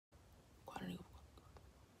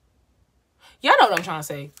Y'all know what I'm trying to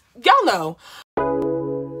say. Y'all know.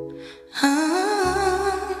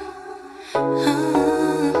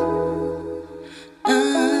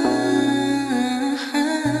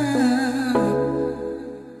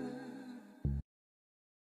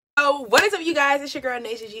 What is up, you guys? It's your girl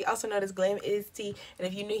Nasia G, also known as glamis.tee. And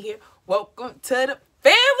if you're new here, welcome to the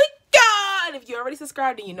family, God. And if you already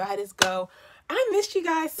subscribed, then you know how this go. I missed you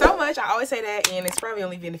guys so much. I always say that, and it's probably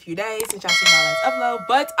only been a few days since y'all seen my last upload.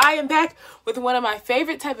 But I am back with one of my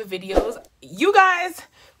favorite type of videos. You guys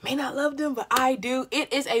may not love them, but I do.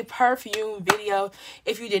 It is a perfume video.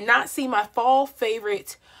 If you did not see my fall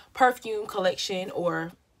favorite perfume collection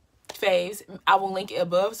or faves, I will link it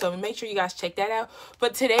above, so make sure you guys check that out.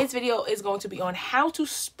 But today's video is going to be on how to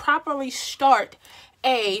properly start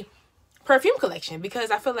a perfume collection, because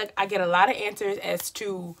I feel like I get a lot of answers as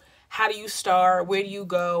to how do you start, where do you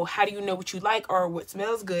go, how do you know what you like or what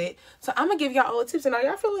smells good. So I'm gonna give y'all all the tips. And are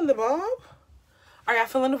y'all feeling the vibe? Are y'all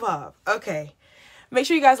feeling the vibe? Okay, make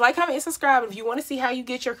sure you guys like, comment, and subscribe. If you want to see how you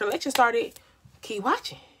get your collection started, keep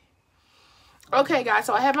watching. Okay, guys,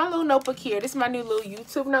 so I have my little notebook here. This is my new little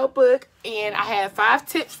YouTube notebook, and I have 5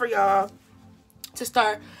 tips for y'all to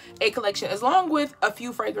start a collection, along with a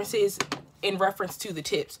few fragrances in reference to the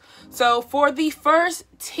tips. So for the first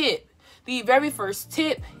tip, the very first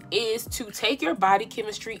tip is to take your body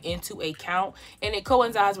chemistry into account, and it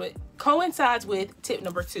coincides with tip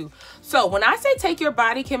number 2. So when I say take your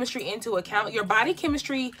body chemistry into account, your body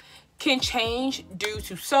chemistry can change due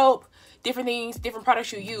to soap, different things, different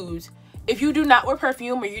products you use. If you do not wear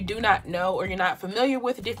perfume, or you do not know, or you're not familiar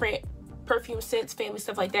with different perfume scents, family,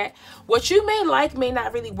 stuff like that, what you may like may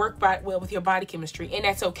not really work well with your body chemistry, and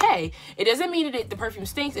that's okay. It doesn't mean that the perfume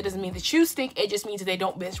stinks. It doesn't mean that you stink. It just means that they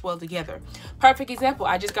don't mesh well together. Perfect example,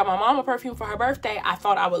 I just got my mom a perfume for her birthday. I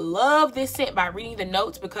thought I would love this scent by reading the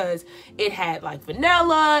notes, because it had like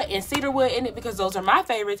vanilla and cedarwood in it, because those are my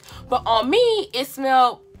favorites. But on me, it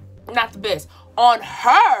smelled not the best. On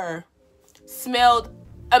her, smelled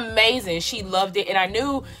amazing. She loved it, and I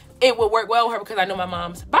knew it would work well with her because I know my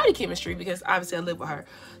mom's body chemistry, because obviously I live with her.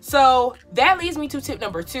 So that leads me to tip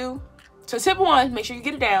number 2. So tip 1, make sure you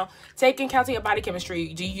get it down. Take into account your body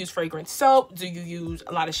chemistry. Do you use fragrance soap? Do you use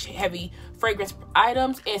a lot of heavy fragrance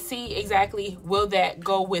items? And see exactly, will that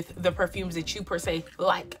go with the perfumes that you per se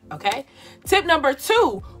like, okay? Tip number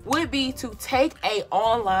 2 would be to take a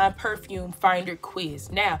online perfume finder quiz.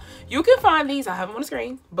 Now, you can find these. I have them on the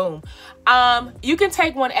screen. Boom. You can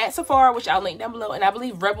take one at Sephora, which I'll link down below. And I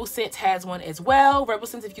believe Rebel Scents has one as well. Rebel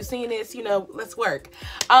Scents, if you've seen this, you know, let's work.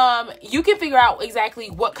 You can figure out exactly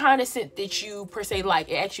what kind of scent that you per se like.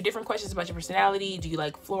 It asks you different questions about your personality. Do you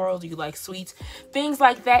like floral? Do you like sweets? Things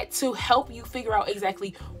like that, to help you figure out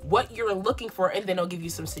exactly what you're looking for, and then it'll give you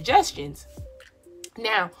some suggestions.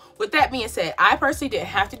 Now, with that being said, I personally didn't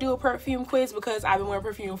have to do a perfume quiz because I've been wearing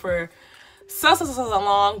perfume for so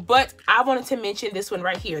long, but I wanted to mention this one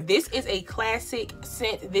right here. This is a classic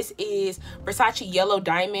scent. This is Versace Yellow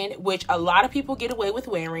Diamond, which a lot of people get away with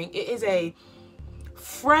wearing. It is a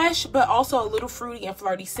fresh but also a little fruity and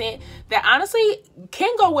flirty scent that honestly can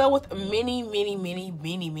go well with many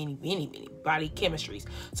body chemistries.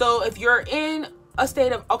 So if you're in a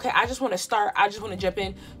state of, okay, I just want to start, I just want to jump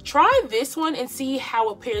in, try this one and see how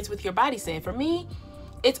it pairs with your body scent. For me,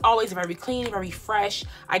 it's always very clean, very fresh.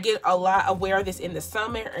 I get a lot of wear this in the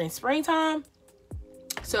summer and springtime.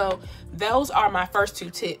 So those are my first 2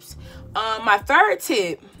 tips. My third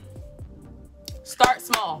tip, start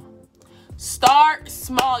small. Start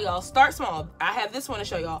small, y'all. Start small. I have this one to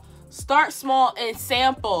show y'all. Start small and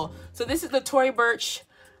sample. So this is the Tory Burch.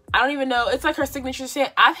 I don't even know. It's like her signature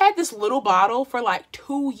scent. I've had this little bottle for like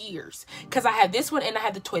 2 years, because I had this one and I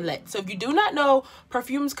had the Toilette. So if you do not know,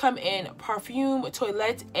 perfumes come in perfume,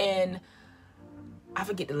 Toilette, and I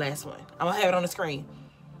forget the last one. I'm gonna have it on the screen.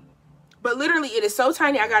 But literally, it is so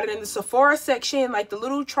tiny. I got it in the Sephora section, like the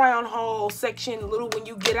little try on haul section, little when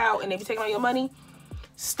you get out and if you take all your money.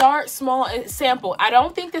 Start small and sample. I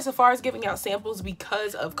don't think that Sephora is giving out samples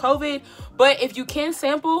because of COVID, but if you can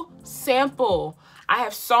sample, sample. I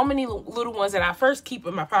have so many little ones that I first keep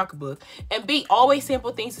in my pocketbook. And B, always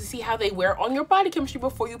sample things to see how they wear on your body chemistry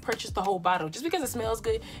before you purchase the whole bottle. Just because it smells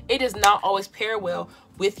good, it does not always pair well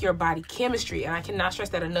with your body chemistry. And I cannot stress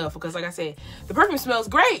that enough, because like I said, the perfume smells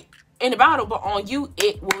great in the bottle, but on you,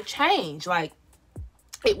 it will change. Like,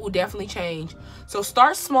 it will definitely change. So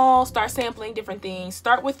start small, start sampling different things,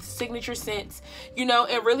 start with signature scents, you know,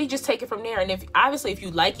 and really just take it from there. And if obviously if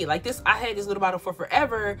you like it, like this, I had this little bottle for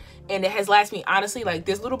forever, and it has lasted me, honestly, like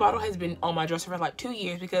this little bottle has been on my dresser for like 2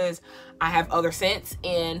 years, because I have other scents,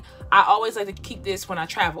 and I always like to keep this when I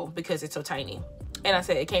travel because it's so tiny. And I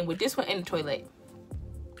said it came with this one and the Toilette.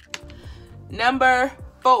 Number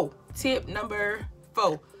 4. Tip number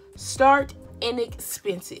 4. Start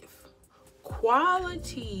inexpensive.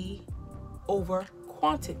 Quality over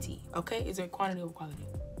quantity. Okay? Is there quantity over quality?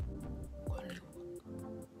 Quantity.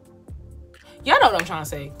 Y'all know what I'm trying to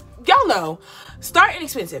say. Y'all know. Start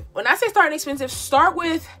inexpensive. When I say start inexpensive, start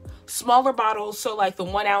with smaller bottles. So like the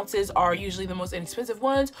 1 ounces are usually the most inexpensive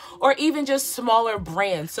ones, or even just smaller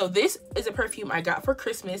brands. So this is a perfume I got for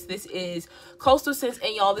Christmas. This is Coastal Scents,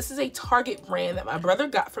 and y'all, this is a Target brand that my brother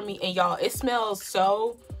got for me, and y'all, it smells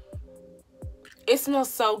so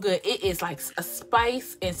good. It is like a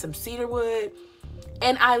spice and some cedarwood,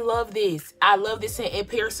 and I love this. I love this scent. It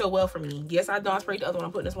pairs so well for me. Yes, I know I sprayed the other one.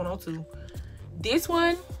 I'm putting this one on too. This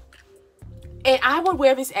one, and I would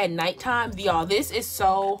wear this at nighttime. Y'all, this is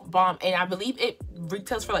so bomb. And I believe it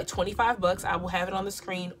retails for like 25 bucks. I will have it on the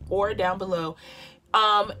screen or down below.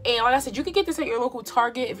 And like I said, you can get this at your local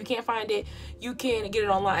Target. If you can't find it, you can get it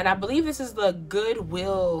online. And I believe this is the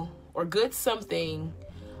Goodwill or Good Something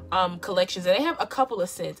collections. And they have a couple of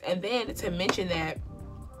scents. And then to mention that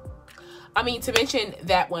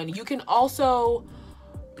one, you can also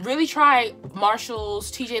really try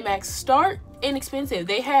Marshall's TJ Maxx. Start inexpensive.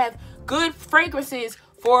 They have good fragrances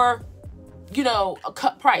for, you know, a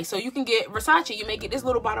cut price. So you can get Versace. You may get this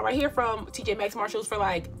little bottle right here from TJ Maxx Marshalls for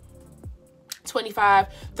like 25,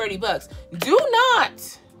 30 bucks. Do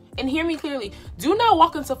not, and hear me clearly, do not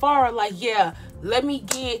walk in Sephora like, yeah, let me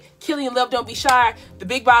get Killian Love Don't Be Shy, the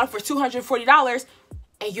big bottle for $240,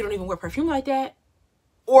 and you don't even wear perfume like that,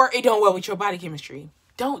 or it don't well with your body chemistry.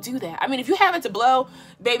 Don't do that. I mean, if you have it to blow,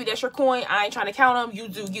 baby, that's your coin. I ain't trying to count them. You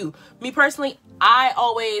do you. Me personally, I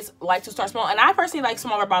always like to start small. And I personally like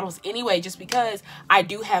smaller bottles anyway, just because I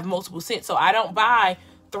do have multiple scents. So I don't buy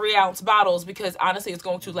 3-ounce bottles because honestly, it's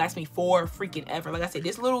going to last me for freaking ever. Like I said,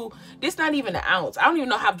 this not even an ounce. I don't even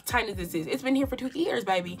know how tiny this is. It's been here for 2 years,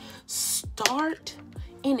 baby. Start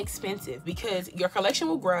inexpensive because your collection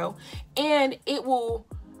will grow and it will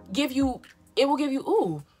give you,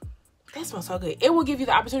 ooh, that smells so good. It will give you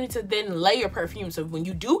the opportunity to then layer perfume. So when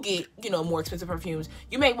you do get, you know, more expensive perfumes,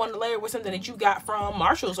 you may want to layer with something that you got from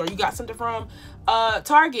Marshall's or you got something from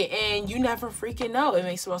Target, and you never freaking know. It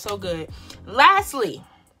may smell so good. Lastly,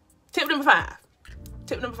 tip number 5.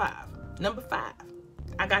 Number 5.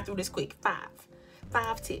 I got through this quick.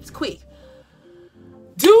 5 tips, quick.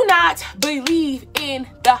 Do not believe in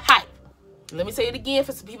the hype. Let me say it again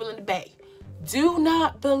for some people in the back. Do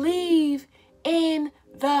not believe in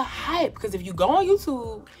the hype, because if you go on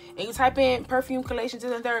YouTube and you type in perfume collections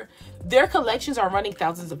and their collections are running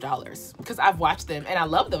thousands of dollars, because I've watched them and I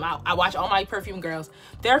love them. I watch all my perfume girls.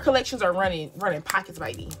 Their collections are running pockets,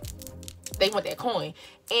 baby. They want that coin,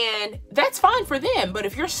 and that's fine for them. But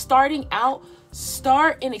if you're starting out,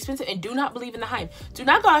 start inexpensive and do not believe in the hype. Do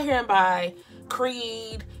not go out here and buy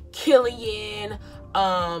Creed, Killian,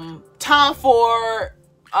 Tom Ford,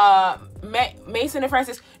 Mason and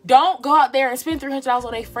Francis. Don't go out there and spend $300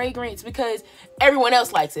 on a fragrance because everyone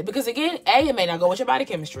else likes it. Because again, it may not go with your body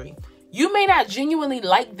chemistry. You may not genuinely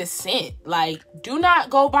like the scent. Like, do not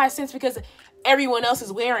go buy scents because everyone else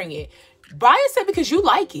is wearing it. Buy a scent because you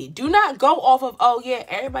like it. Do not go off of, oh yeah,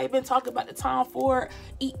 everybody been talking about the Tom Ford,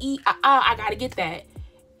 I gotta get that.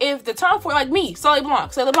 If the Tom Ford, like me, Soleil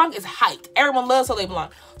Blanc is hyped. Everyone loves Soleil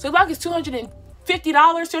Blanc. Soleil Blanc is $250,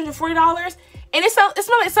 $240, and it smells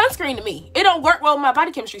like sunscreen to me. It don't work well with my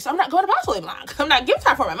body chemistry, so I'm not going to buy Soleil Blanc. I'm not giving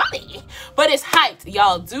time for my money. But it's hyped,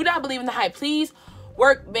 y'all. Do not believe in the hype. Please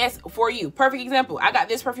work best for you. Perfect example. I got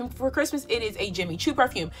this perfume for Christmas. It is a Jimmy Choo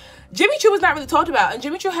perfume. Jimmy Choo is not really talked about, and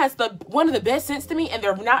Jimmy Choo has one of the best scents to me, and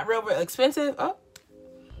they're not real expensive. Oh.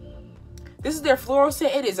 This is their floral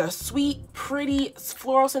scent. It is a sweet, pretty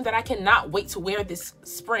floral scent that I cannot wait to wear this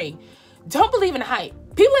spring. Don't believe in the hype.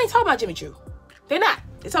 People ain't talking about Jimmy Choo. They're not.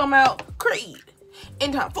 They're talking about Creed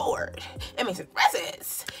and Tom Ford and Mason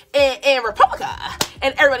Francis and Republica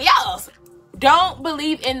and everybody else. Don't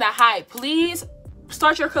believe in the hype. Please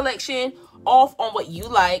start your collection off on what you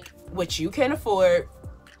like, what you can afford,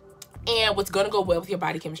 and what's gonna go well with your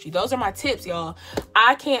body chemistry. Those are my tips, y'all.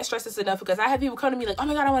 I can't stress this enough because I have people come to me like, oh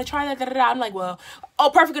my God, I want to try that. Da, da, da. I'm like, well,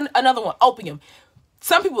 oh, perfect. Another one, opium.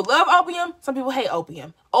 Some people love opium. Some people hate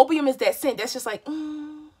opium. Opium is that scent that's just like,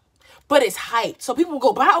 but it's hyped. So people will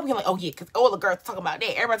go buy opium like, oh yeah, because all the girls talking about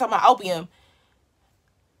that. Everybody talking about opium.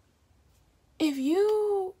 If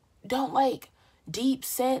you don't like deep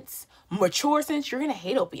scents, mature scents, you're going to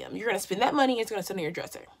hate opium. You're going to spend that money and it's going to sit in your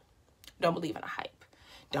dresser. Don't believe in a hype.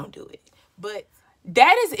 Don't do it. But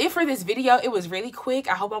that is it for this video. It was really quick.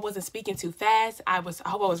 I hope I wasn't speaking too fast. I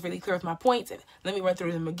hope I was really clear with my points. Let me run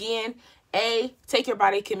through them again. A, take your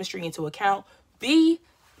body chemistry into account. B,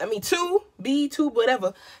 B2,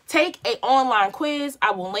 whatever. Take an online quiz.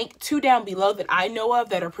 I will link 2 down below that I know of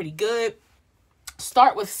that are pretty good.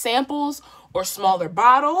 Start with samples or smaller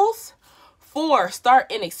bottles. 4,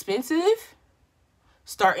 start inexpensive.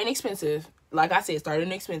 Start inexpensive. Like I said, start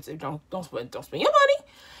inexpensive. Don't spend your money.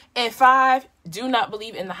 And 5, do not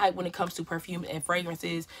believe in the hype when it comes to perfume and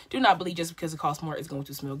fragrances. Do not believe just because it costs more, it's going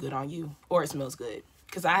to smell good on you, or it smells good.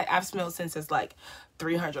 Because I've smelled scents that's like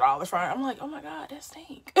 $300 for it. I'm like, oh my God, that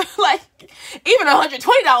stink. Like, even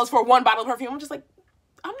 $120 for 1 bottle of perfume. I'm just like,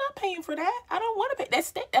 I'm not paying for that. I don't want to pay. That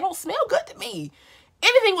stink. That don't smell good to me.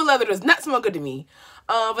 Anything with leather does not smell good to me.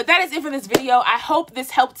 But that is it for this video. I hope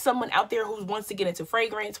this helped someone out there who wants to get into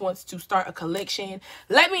fragrance, wants to start a collection.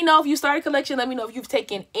 Let me know if you start a collection. Let me know if you've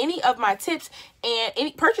taken any of my tips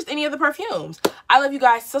and purchased any of the perfumes. I love you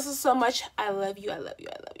guys so much. I love you. I love you.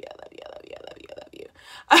 I love you. I love you. I love you. I love you. I love you.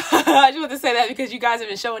 I just want to say that because you guys have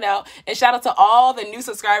been showing out. And shout out to all the new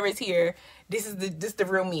subscribers here. This is the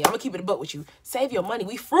real me. I'm going to keep it a buck with you. Save your money.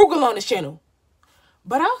 We frugal on this channel.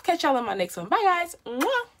 But I'll catch y'all in my next one. Bye, guys.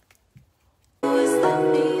 Mwah.